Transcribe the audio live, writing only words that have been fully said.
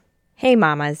Hey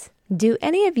mamas, do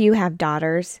any of you have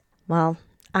daughters? Well,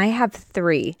 I have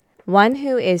 3. One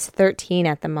who is 13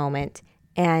 at the moment,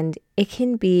 and it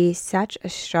can be such a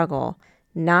struggle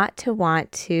not to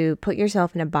want to put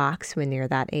yourself in a box when you're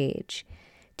that age,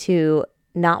 to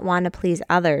not want to please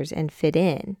others and fit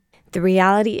in. The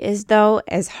reality is, though,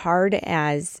 as hard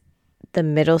as the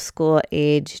middle school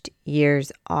aged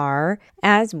years are,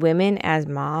 as women, as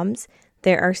moms,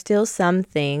 there are still some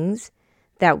things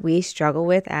that we struggle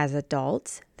with as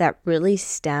adults that really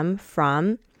stem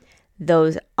from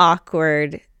those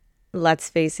awkward, let's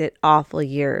face it, awful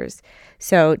years.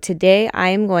 So today I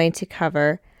am going to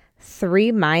cover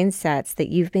 3 mindsets that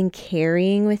you've been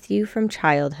carrying with you from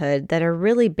childhood that are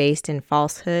really based in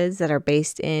falsehoods, that are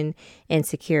based in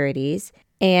insecurities,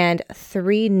 and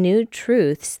 3 new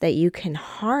truths that you can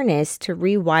harness to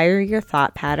rewire your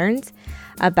thought patterns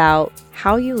about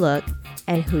how you look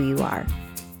and who you are.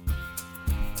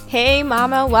 Hey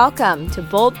mama, welcome to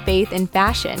Bold Faith in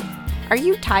Fashion. Are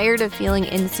you tired of feeling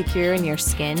insecure in your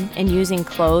skin and using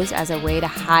clothes as a way to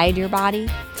hide your body?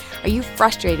 Are you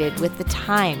frustrated with the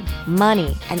time,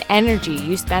 money, and energy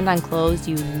you spend on clothes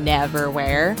you never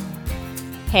wear?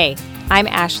 Hey, I'm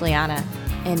Ashleana,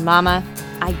 and mama,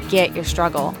 I get your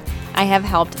struggle. I have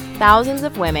helped thousands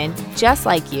of women just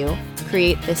like you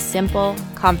create the simple,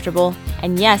 comfortable,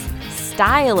 and yes,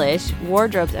 stylish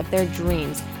wardrobes of their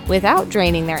dreams without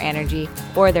draining their energy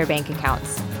or their bank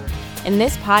accounts. In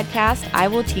this podcast, I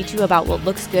will teach you about what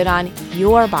looks good on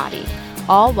your body,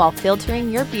 all while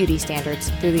filtering your beauty standards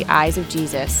through the eyes of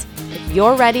Jesus. If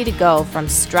you're ready to go from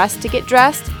stressed to get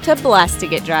dressed to blessed to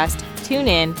get dressed, tune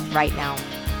in right now.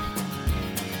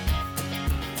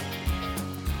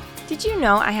 Did you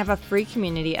know I have a free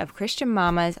community of Christian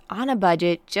mamas on a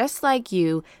budget just like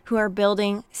you who are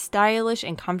building stylish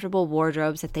and comfortable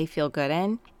wardrobes that they feel good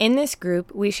in? In this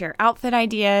group, we share outfit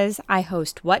ideas, I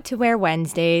host What to Wear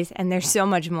Wednesdays, and there's so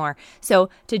much more. So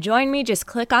to join me, just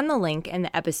click on the link in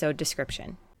the episode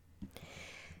description.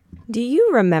 Do you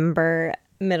remember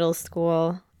middle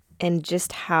school and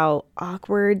just how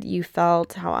awkward you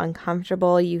felt, how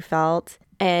uncomfortable you felt,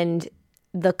 and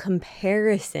the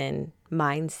comparison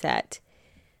mindset?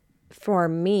 For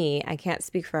me, I can't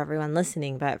speak for everyone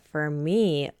listening, but for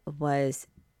me was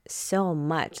so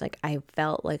much like I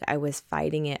felt like I was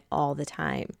fighting it all the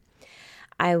time.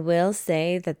 I will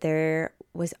say that there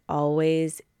was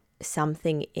always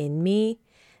something in me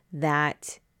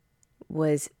that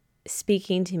was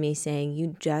speaking to me saying,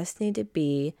 you just need to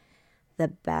be the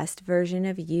best version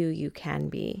of you can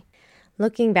be.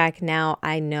 Looking back now,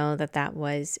 I know that that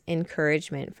was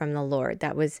encouragement from the Lord.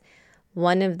 That was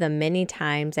one of the many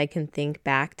times I can think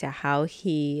back to how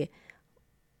He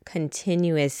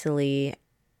continuously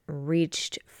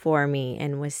reached for me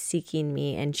and was seeking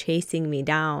me and chasing me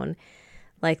down,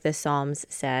 like the Psalms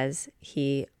says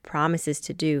He promises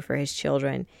to do for His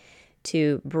children,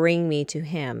 to bring me to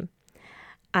Him.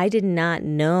 I did not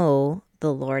know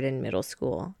the Lord in middle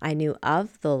school. I knew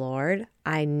of the Lord.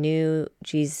 I knew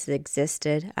Jesus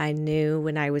existed. I knew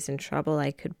when I was in trouble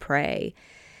I could pray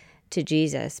to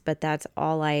Jesus, but that's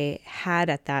all I had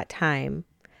at that time.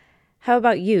 How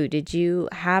about you? Did you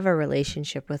have a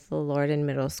relationship with the Lord in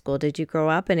middle school? Did you grow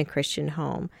up in a Christian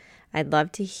home? I'd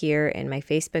love to hear in my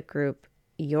Facebook group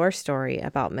your story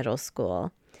about middle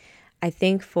school. I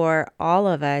think for all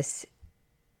of us,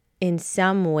 in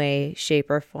some way, shape,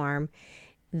 or form,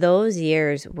 those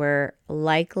years were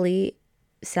likely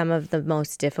some of the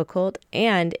most difficult,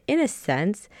 and in a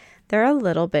sense, they're a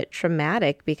little bit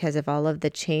traumatic because of all of the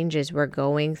changes we're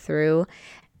going through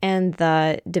and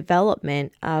the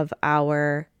development of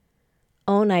our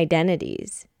own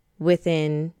identities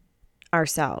within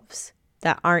ourselves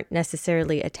that aren't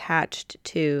necessarily attached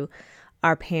to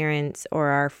our parents or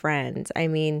our friends. I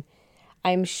mean,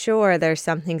 I'm sure there's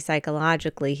something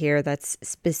psychologically here that's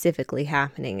specifically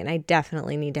happening, and I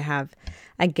definitely need to have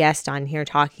a guest on here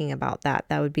talking about that.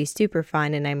 That would be super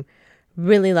fun, and I'm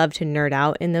really love to nerd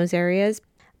out in those areas.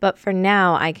 But for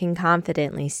now, I can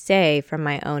confidently say from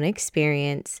my own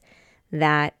experience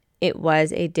that it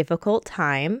was a difficult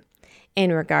time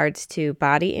in regards to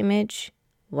body image,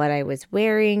 what I was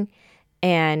wearing,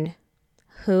 and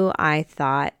who I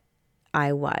thought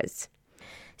I was.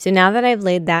 So now that I've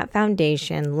laid that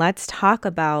foundation, let's talk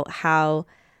about how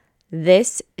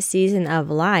this season of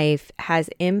life has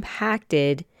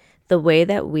impacted the way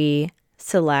that we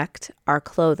select our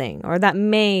clothing, or that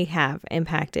may have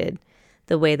impacted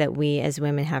the way that we as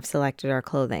women have selected our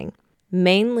clothing.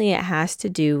 Mainly it has to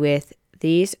do with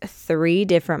these 3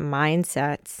 different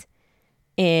mindsets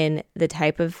in the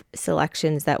type of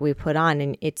selections that we put on.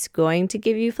 And it's going to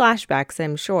give you flashbacks,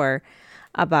 I'm sure,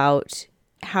 about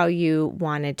how you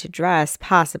wanted to dress,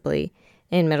 possibly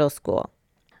in middle school.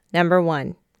 Number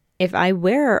 1, if I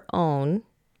wear or own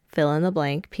fill in the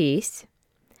blank piece,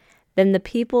 then the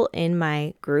people in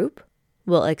my group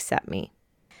will accept me.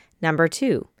 Number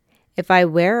 2, if I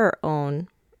wear or own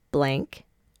blank,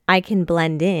 I can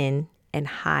blend in and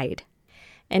hide.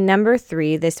 And number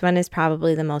 3, this one is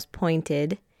probably the most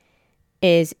pointed,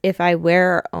 is if I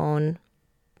wear or own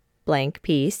blank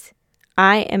piece,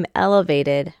 I am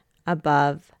elevated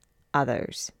above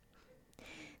others.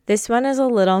 This one is a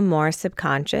little more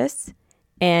subconscious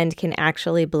and can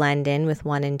actually blend in with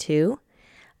 1 and 2.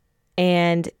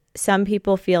 And some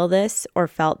people feel this or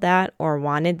felt that or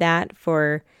wanted that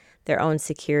for their own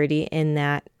security in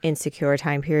that insecure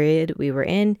time period we were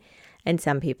in, and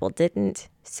some people didn't.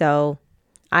 So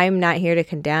I'm not here to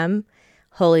condemn.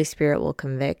 Holy Spirit will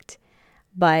convict.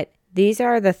 But these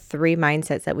are the 3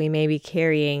 mindsets that we may be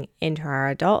carrying into our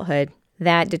adulthood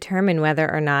that determine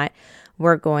whether or not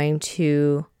we're going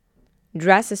to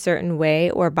dress a certain way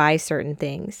or buy certain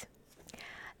things.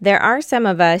 There are some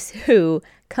of us who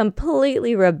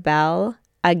completely rebel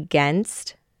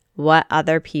against what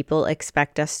other people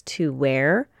expect us to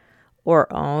wear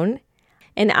or own.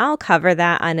 And I'll cover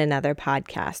that on another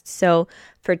podcast. So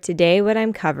for today, what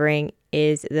I'm covering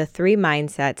is the 3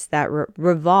 mindsets that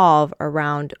revolve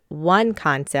around one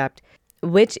concept,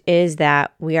 which is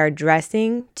that we are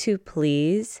dressing to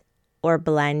please or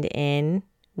blend in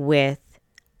with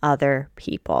other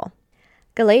people.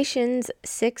 Galatians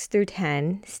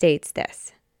 6-10 states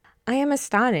this: I am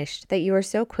astonished that you are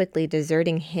so quickly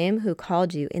deserting him who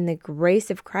called you in the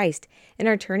grace of Christ and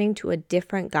are turning to a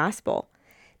different gospel.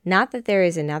 Not that there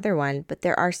is another one, but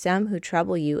there are some who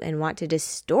trouble you and want to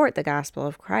distort the gospel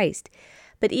of Christ.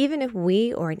 But even if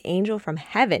we or an angel from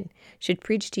heaven should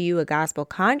preach to you a gospel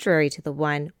contrary to the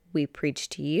one we preach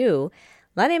to you,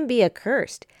 let him be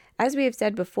accursed, as we have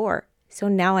said before. So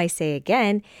now I say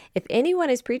again, if anyone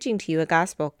is preaching to you a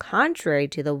gospel contrary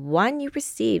to the one you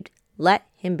received, let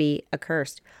him be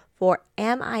accursed. For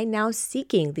am I now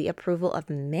seeking the approval of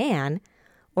man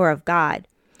or of God?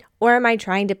 Or am I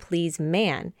trying to please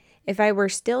man? If I were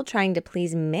still trying to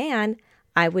please man,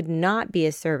 I would not be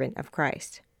a servant of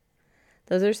Christ.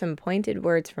 Those are some pointed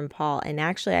words from Paul. And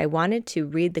actually, I wanted to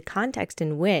read the context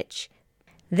in which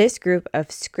this group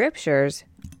of scriptures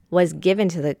was given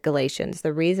to the Galatians,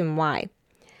 the reason why.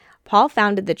 Paul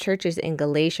founded the churches in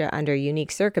Galatia under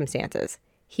unique circumstances.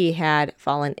 He had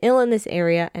fallen ill in this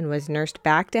area and was nursed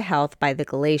back to health by the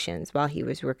Galatians. While he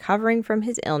was recovering from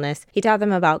his illness, he taught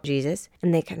them about Jesus,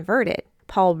 and they converted.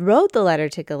 Paul wrote the letter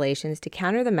to Galatians to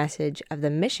counter the message of the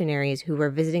missionaries who were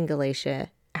visiting Galatia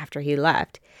after he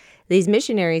left. These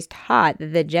missionaries taught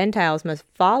that the Gentiles must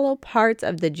follow parts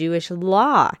of the Jewish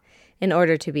law in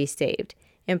order to be saved.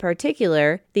 In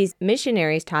particular, these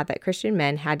missionaries taught that Christian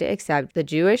men had to accept the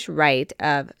Jewish rite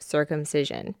of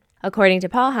circumcision. According to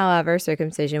Paul, however,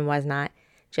 circumcision was not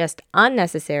just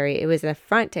unnecessary, it was an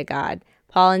affront to God.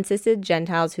 Paul insisted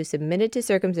Gentiles who submitted to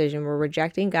circumcision were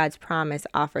rejecting God's promise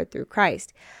offered through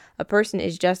Christ. A person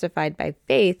is justified by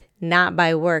faith, not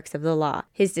by works of the law.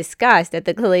 His disgust at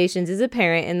the Galatians is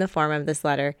apparent in the form of this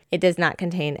letter. It does not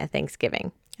contain a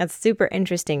thanksgiving. That's super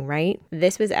interesting, right?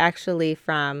 This was actually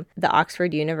from the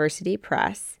Oxford University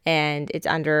Press, and it's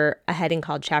under a heading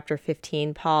called Chapter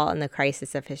 15, Paul and the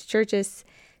Crisis of His Churches,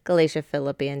 Galatia,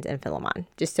 Philippians, and Philemon.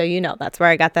 Just so you know, that's where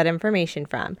I got that information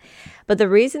from. But the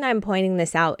reason I'm pointing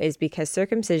this out is because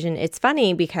circumcision, it's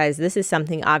funny because this is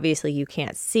something obviously you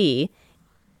can't see,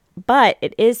 but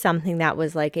it is something that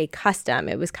was like a custom.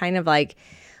 It was kind of like,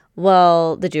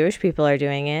 well, the Jewish people are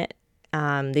doing it.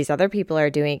 These other people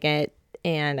are doing it.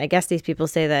 And I guess these people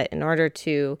say that in order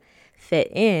to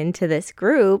fit into this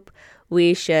group,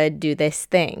 we should do this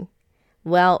thing.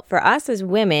 Well, for us as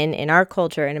women in our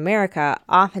culture in America,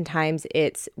 oftentimes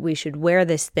it's we should wear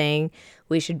this thing,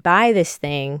 we should buy this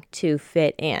thing to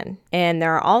fit in. And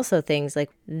there are also things like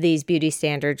these beauty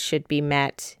standards should be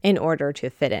met in order to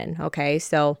fit in, okay?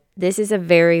 So this is a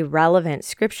very relevant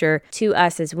scripture to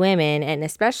us as women, and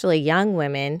especially young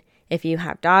women. If you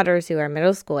have daughters who are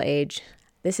middle school age,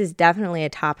 this is definitely a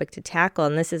topic to tackle,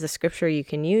 and this is a scripture you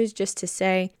can use just to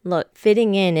say, look,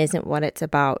 fitting in isn't what it's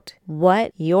about.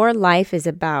 What your life is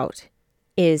about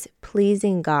is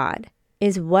pleasing God,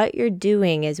 is what you're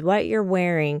doing, is what you're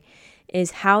wearing,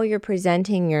 is how you're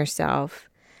presenting yourself,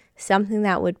 something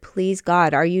that would please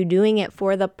God? Are you doing it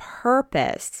for the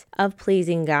purpose of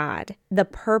pleasing God? The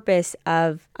purpose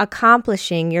of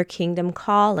accomplishing your kingdom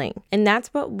calling? And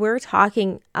that's what we're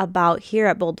talking about here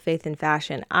at Bold Faith and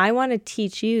Fashion. I want to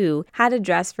teach you how to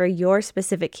dress for your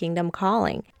specific kingdom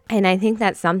calling. And I think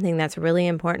that's something that's really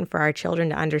important for our children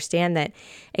to understand, that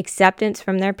acceptance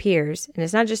from their peers, and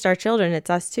it's not just our children, it's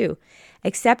us too.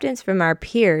 Acceptance from our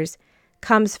peers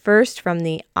comes first from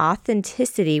the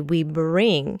authenticity we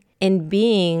bring in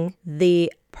being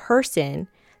the person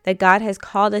that God has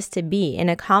called us to be and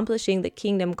accomplishing the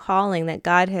kingdom calling that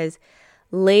God has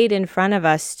laid in front of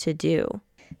us to do.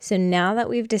 So now that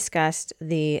we've discussed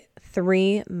the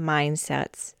 3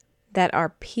 mindsets that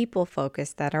are people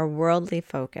focused, that are worldly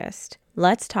focused,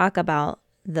 let's talk about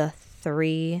the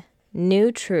 3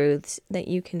 new truths that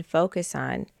you can focus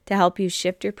on to help you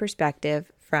shift your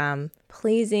perspective from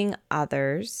pleasing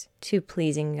others to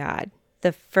pleasing God.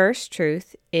 The first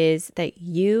truth is that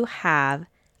you have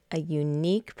a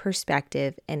unique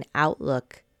perspective and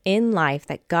outlook in life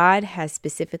that God has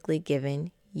specifically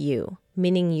given you,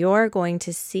 meaning you're going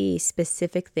to see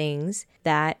specific things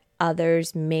that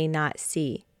others may not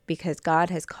see, because God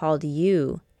has called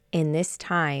you in this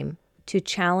time to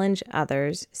challenge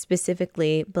others,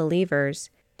 specifically believers,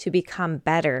 to become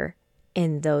better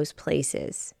in those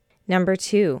places. Number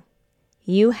 2,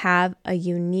 you have a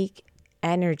unique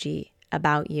energy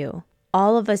about you.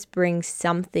 All of us bring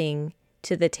something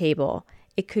to the table.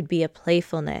 It could be a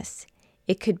playfulness.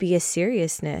 It could be a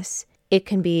seriousness. It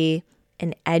can be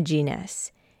an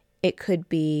edginess. It could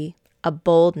be a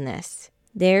boldness.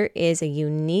 There is a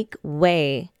unique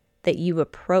way that you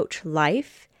approach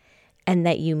life and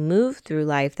that you move through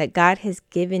life that God has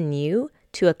given you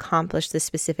to accomplish the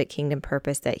specific kingdom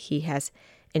purpose that He has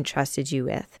entrusted you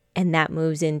with. And that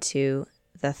moves into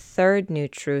the third new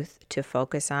truth to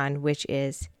focus on, which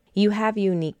is you have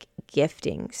unique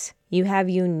giftings. You have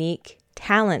unique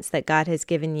talents that God has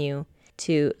given you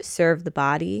to serve the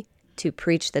body, to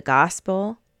preach the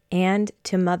gospel, and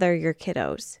to mother your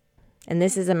kiddos. And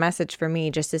this is a message for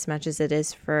me just as much as it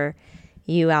is for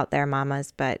you out there,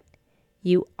 mamas, but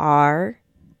you are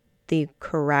the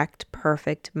correct,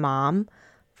 perfect mom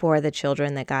for the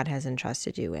children that God has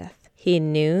entrusted you with. He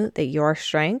knew that your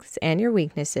strengths and your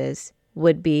weaknesses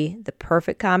would be the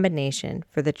perfect combination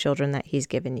for the children that He's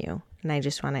given you. And I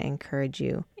just want to encourage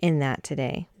you in that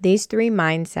today. These 3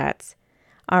 mindsets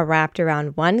are wrapped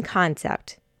around one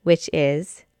concept, which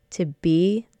is to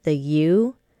be the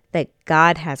you that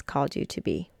God has called you to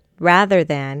be, rather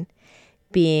than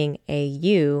being a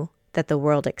you that the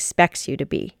world expects you to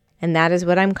be. And that is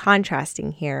what I'm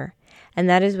contrasting here. And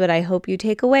that is what I hope you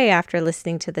take away after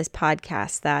listening to this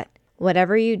podcast, that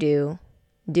whatever you do,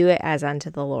 do it as unto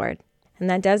the Lord. And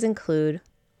that does include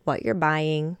what you're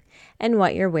buying and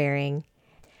what you're wearing.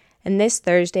 And this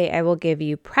Thursday, I will give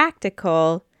you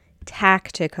practical,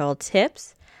 tactical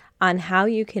tips on how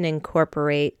you can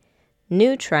incorporate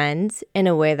new trends in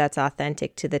a way that's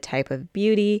authentic to the type of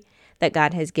beauty that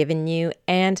God has given you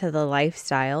and to the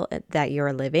lifestyle that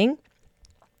you're living.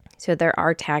 So there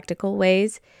are tactical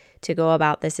ways to go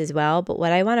about this as well. But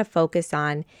what I want to focus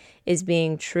on is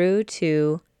being true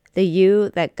to the you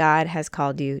that God has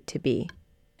called you to be.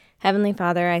 Heavenly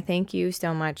Father, I thank you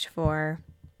so much for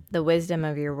the wisdom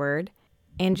of your word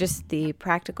and just the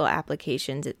practical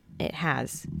applications it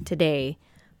has today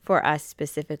for us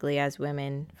specifically as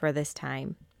women for this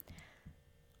time.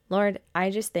 Lord,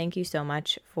 I just thank you so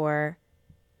much for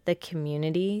the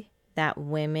community that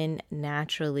women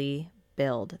naturally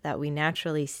build, that we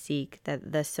naturally seek,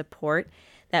 that the support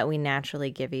that we naturally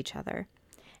give each other.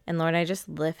 And Lord, I just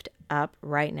lift up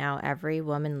right now every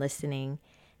woman listening,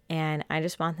 and I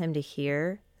just want them to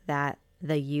hear that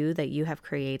the you that you have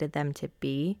created them to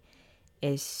be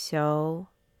is so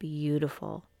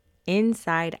beautiful,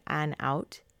 inside and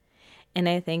out. And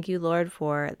I thank you, Lord,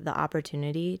 for the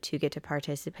opportunity to get to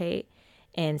participate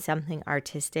in something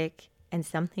artistic and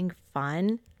something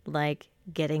fun, like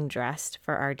getting dressed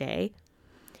for our day.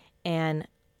 And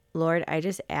Lord, I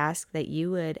just ask that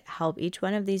you would help each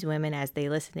one of these women as they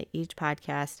listen to each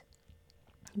podcast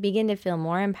begin to feel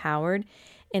more empowered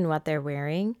in what they're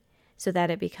wearing, so that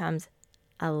it becomes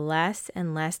a less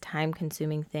and less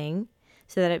time-consuming thing,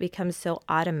 so that it becomes so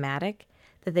automatic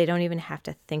that they don't even have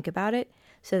to think about it,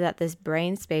 so that this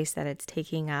brain space that it's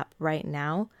taking up right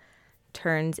now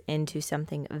turns into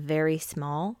something very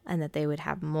small, and that they would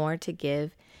have more to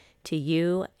give to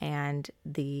you and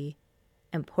the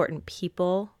important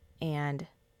people and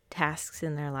tasks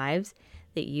in their lives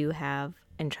that you have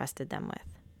entrusted them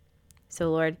with. So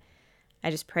Lord, I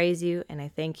just praise you and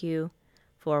I thank you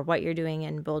for what you're doing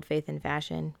in Bold Faith and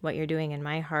Fashion, what you're doing in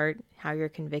my heart, how you're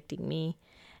convicting me.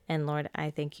 And Lord,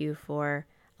 I thank you for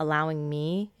allowing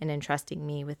me and entrusting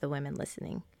me with the women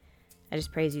listening. I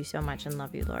just praise you so much and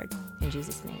love you, Lord. In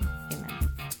Jesus' name, amen.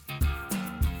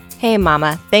 Hey,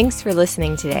 Mama, thanks for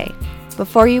listening today.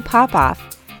 Before you pop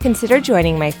off, consider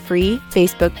joining my free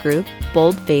Facebook group,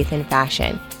 Bold Faith and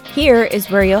Fashion. Here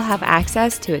is where you'll have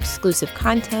access to exclusive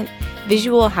content,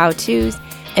 visual how-tos,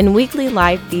 and weekly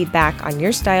live feedback on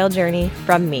your style journey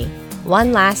from me.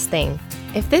 One last thing.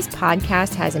 If this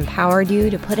podcast has empowered you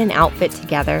to put an outfit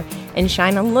together and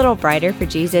shine a little brighter for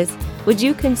Jesus, would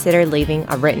you consider leaving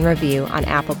a written review on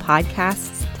Apple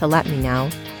Podcasts to let me know?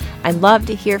 I'd love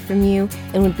to hear from you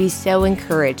and would be so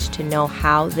encouraged to know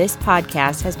how this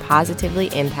podcast has positively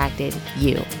impacted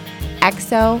you.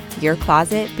 XO, your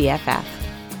closet BFF.